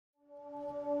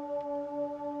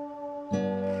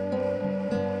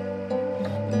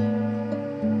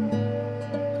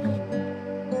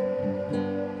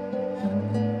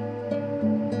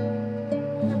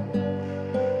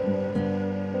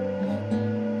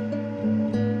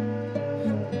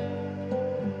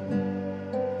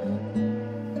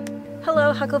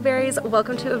Hello Huckleberries,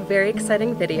 welcome to a very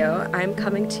exciting video. I'm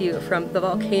coming to you from the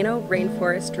Volcano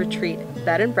Rainforest Retreat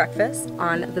Bed and Breakfast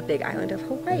on the big island of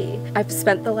Hawaii. I've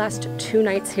spent the last 2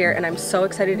 nights here and I'm so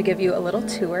excited to give you a little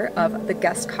tour of the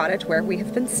guest cottage where we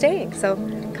have been staying, so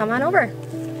come on over.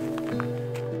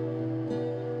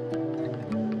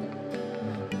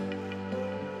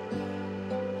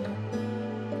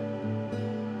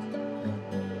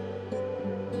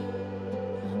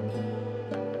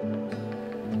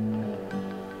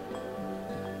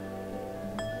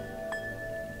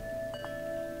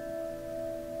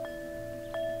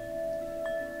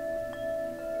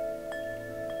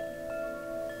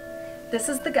 This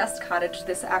is the guest cottage.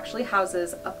 This actually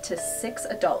houses up to 6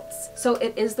 adults. So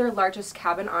it is their largest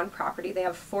cabin on property. They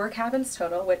have 4 cabins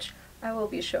total, which I will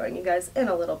be showing you guys in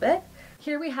a little bit.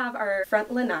 Here we have our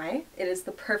front lanai. It is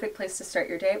the perfect place to start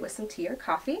your day with some tea or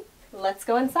coffee. Let's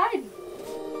go inside.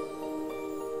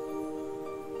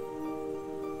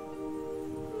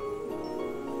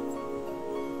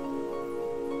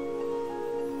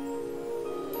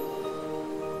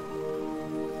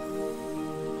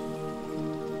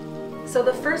 So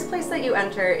the first place that you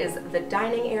enter is the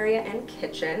dining area and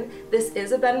kitchen. This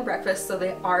is a bed and breakfast, so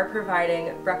they are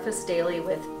providing breakfast daily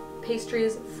with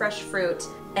pastries, fresh fruit,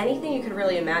 anything you could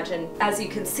really imagine. As you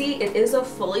can see, it is a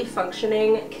fully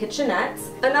functioning kitchenette.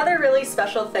 Another really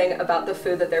special thing about the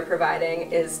food that they're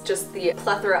providing is just the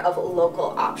plethora of local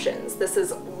options. This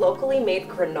is locally made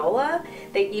granola.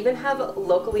 They even have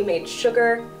locally made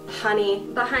sugar, honey.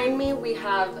 Behind me we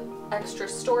have extra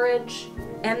storage,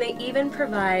 and they even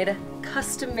provide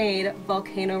custom-made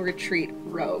volcano retreat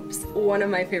robes. One of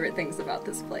my favorite things about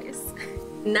this place.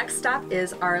 Next stop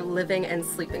is our living and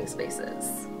sleeping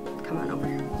spaces. Come on over.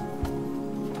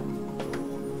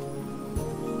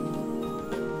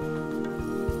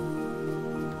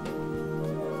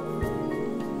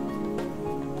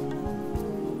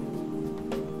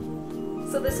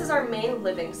 So this is our main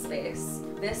living space.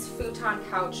 This futon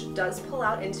couch does pull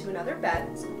out into another bed.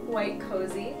 It's quite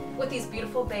cozy with these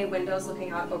beautiful bay windows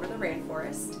looking out over the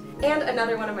rainforest. And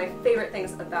another one of my favorite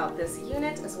things about this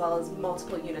unit, as well as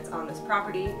multiple units on this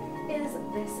property, is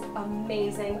this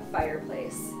amazing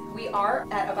fireplace. We are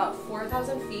at about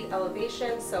 4,000 feet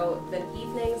elevation, so the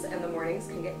evenings and the mornings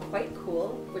can get quite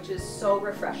cool, which is so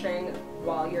refreshing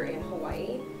while you're in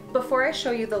Hawaii. Before I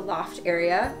show you the loft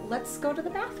area, let's go to the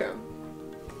bathroom.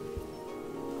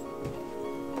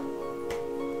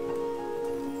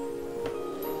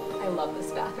 I love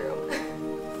this bathroom.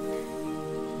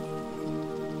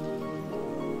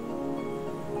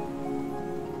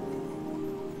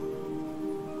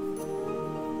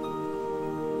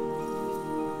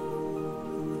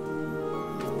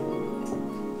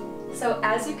 So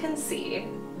as you can see,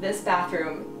 this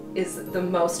bathroom is the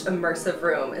most immersive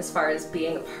room as far as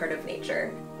being a part of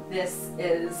nature. This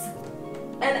is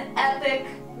an epic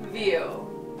view.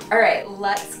 All right,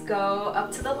 let's go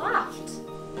up to the loft.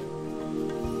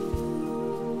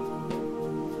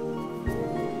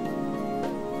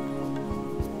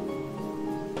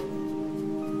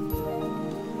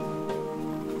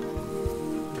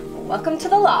 Welcome to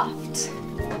the loft.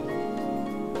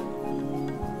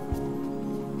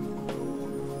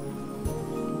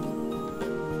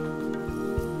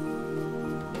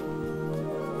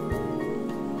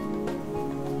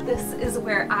 This is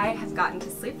where I have gotten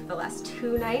to sleep for the last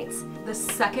 2 nights. The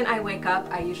second I wake up,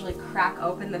 I usually crack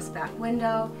open this back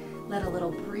window, let a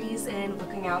little breeze in,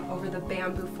 looking out over the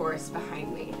bamboo forest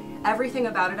behind me. Everything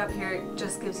about it up here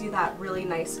just gives you that really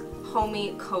nice,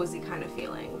 homey, cozy kind of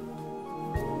feeling.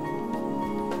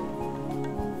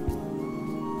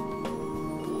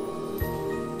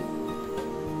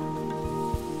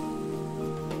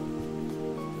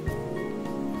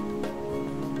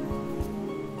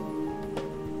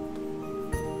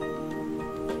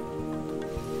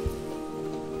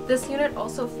 This unit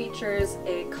also features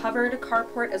a covered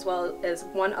carport as well as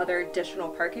 1 other additional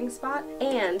parking spot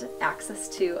and access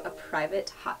to a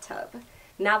private hot tub.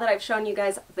 Now that I've shown you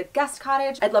guys the guest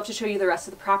cottage, I'd love to show you the rest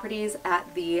of the properties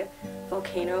at the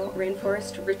Volcano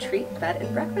Rainforest Retreat Bed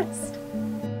and Breakfast.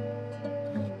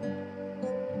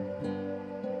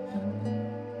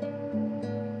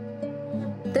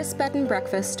 This bed and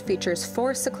breakfast features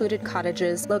 4 secluded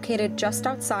cottages located just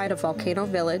outside of Volcano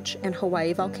Village and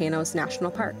Hawaii Volcanoes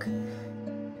National Park.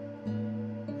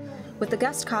 With the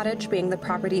guest cottage being the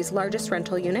property's largest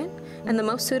rental unit and the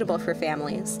most suitable for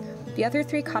families, the other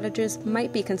 3 cottages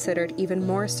might be considered even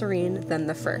more serene than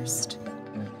the first.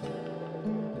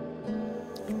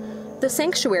 The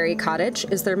Sanctuary Cottage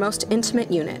is their most intimate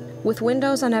unit. With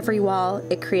windows on every wall,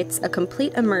 it creates a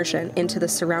complete immersion into the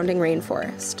surrounding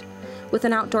rainforest. With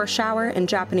an outdoor shower and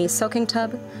Japanese soaking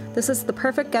tub, this is the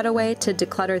perfect getaway to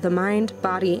declutter the mind,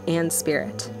 body, and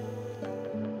spirit.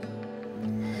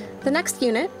 The next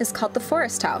unit is called the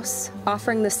Forest House,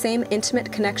 offering the same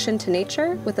intimate connection to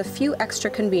nature with a few extra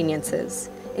conveniences,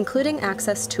 including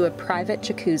access to a private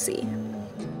jacuzzi.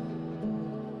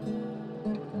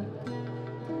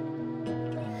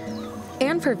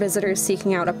 And for visitors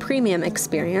seeking out a premium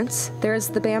experience, there is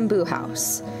the Bamboo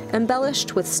House,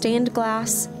 embellished with stained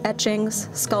glass, etchings,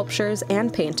 sculptures,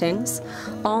 and paintings,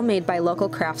 all made by local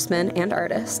craftsmen and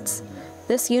artists.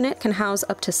 This unit can house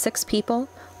up to 6 people,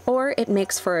 or it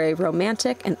makes for a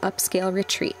romantic and upscale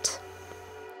retreat.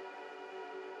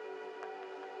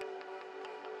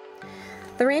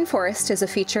 The rainforest is a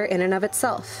feature in and of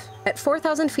itself. At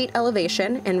 4,000 feet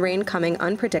elevation and rain coming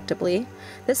unpredictably,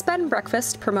 this bed and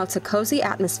breakfast promotes a cozy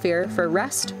atmosphere for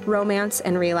rest, romance,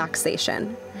 and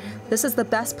relaxation. This is the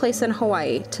best place in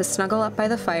Hawaii to snuggle up by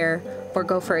the fire or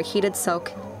go for a heated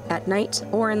soak at night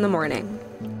or in the morning.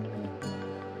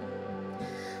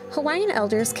 Hawaiian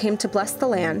elders came to bless the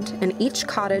land and each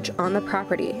cottage on the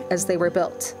property as they were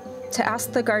built, to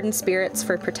ask the garden spirits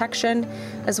for protection,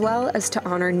 as well as to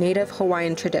honor native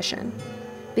Hawaiian tradition.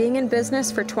 Being in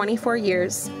business for 24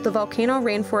 years, the Volcano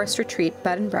Rainforest Retreat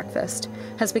Bed and Breakfast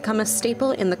has become a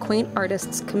staple in the quaint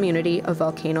artists community of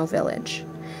Volcano Village.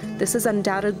 This is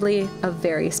undoubtedly a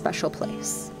very special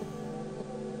place.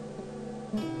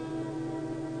 All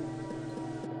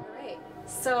right,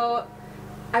 so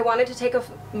I wanted to take a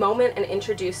moment and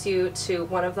introduce you to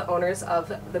one of the owners of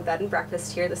the bed and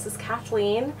breakfast here. This is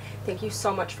Kathleen. Thank you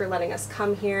so much for letting us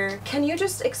come here. Can you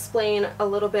just explain a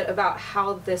little bit about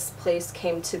how this place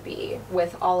came to be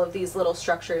with all of these little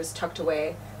structures tucked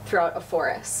away throughout a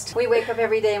forest? We wake up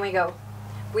every day and we go,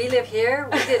 we live here,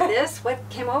 we did this, what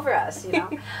came over us, you know?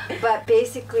 But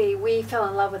basically we fell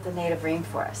in love with the native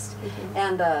rainforest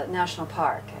and the national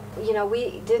park. You know,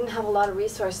 we didn't have a lot of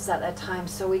resources at that time,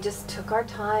 so we just took our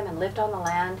time and lived on the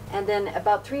land. And then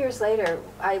about 3 years later,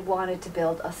 I wanted to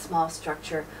build a small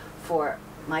structure for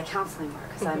my counseling work,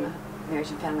 because I'm a marriage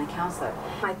and family counselor.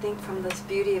 I think from this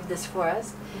beauty of this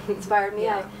forest inspired me.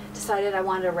 I decided I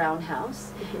wanted a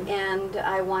roundhouse, and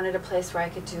I wanted a place where I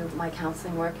could do my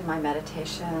counseling work and my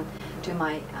meditation, do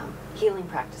my healing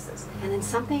practices. And then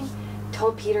something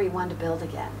told Peter he wanted to build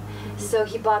again. So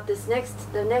he bought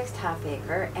the next half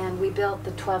acre, and we built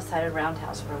the 12-sided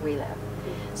roundhouse where we live.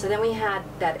 So then we had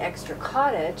that extra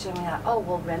cottage, and we thought, oh,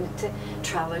 we'll rent it to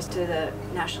travelers to the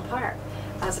national park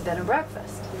as a bed and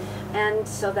breakfast. And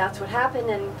so that's what happened,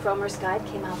 and Cromer's Guide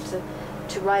came out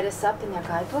to write us up in their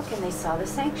guidebook, and they saw the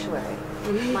sanctuary,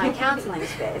 my counseling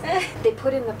space. They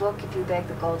put in the book, if you beg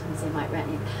the Goldens, they might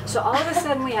rent you. So all of a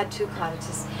sudden we had 2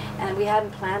 cottages, and we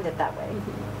hadn't planned it that way.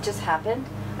 It just happened.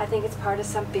 I think it's part of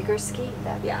some bigger scheme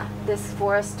that this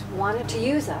forest wanted to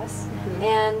use us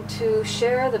and to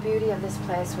share the beauty of this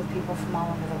place with people from all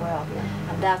over the world.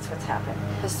 And that's what's happened.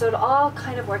 So it all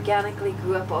kind of organically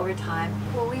grew up over time.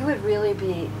 Well, we would really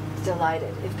be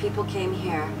delighted if people came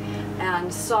here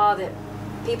and saw that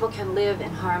people can live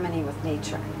in harmony with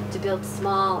nature, to build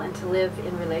small and to live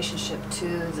in relationship to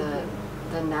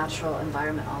the natural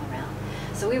environment all around.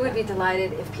 So we would be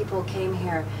delighted if people came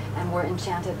here and were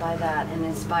enchanted by that and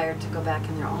inspired to go back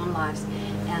in their own lives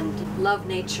and love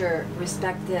nature,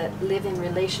 respect it, live in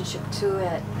relationship to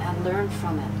it, and learn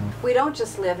from it. We don't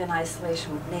just live in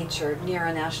isolation with nature near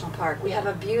a national park. We have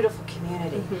a beautiful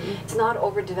community. It's not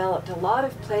overdeveloped. A lot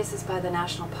of places by the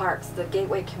national parks, the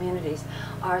gateway communities,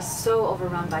 are so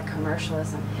overrun by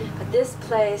commercialism. But this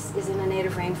place is in a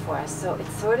native rainforest, so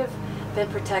it's sort of been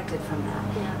protected from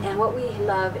that. And what we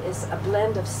love is a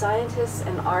blend of scientists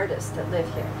and artists that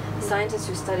live here. Scientists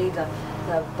who study the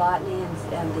botany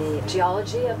and the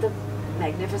geology of the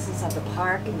magnificence of the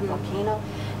park and the volcano,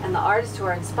 and the artists who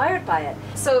are inspired by it.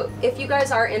 So if you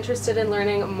guys are interested in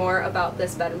learning more about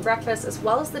this bed and breakfast, as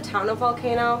well as the town of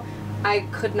Volcano, I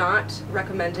could not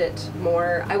recommend it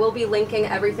more. I will be linking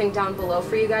everything down below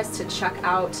for you guys to check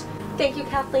out. Thank you,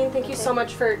 Kathleen. Thank you so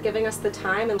much for giving us the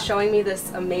time and showing me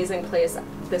this amazing place.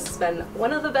 This has been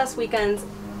one of the best weekends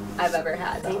I've ever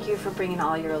had. Thank you for bringing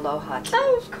all your aloha.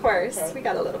 Oh, of course. Okay. We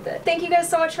got a little bit. Thank you guys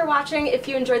so much for watching. If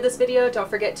you enjoyed this video, don't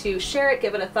forget to share it,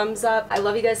 give it a thumbs up. I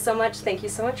love you guys so much. Thank you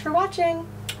so much for watching.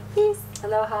 Peace.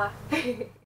 Aloha.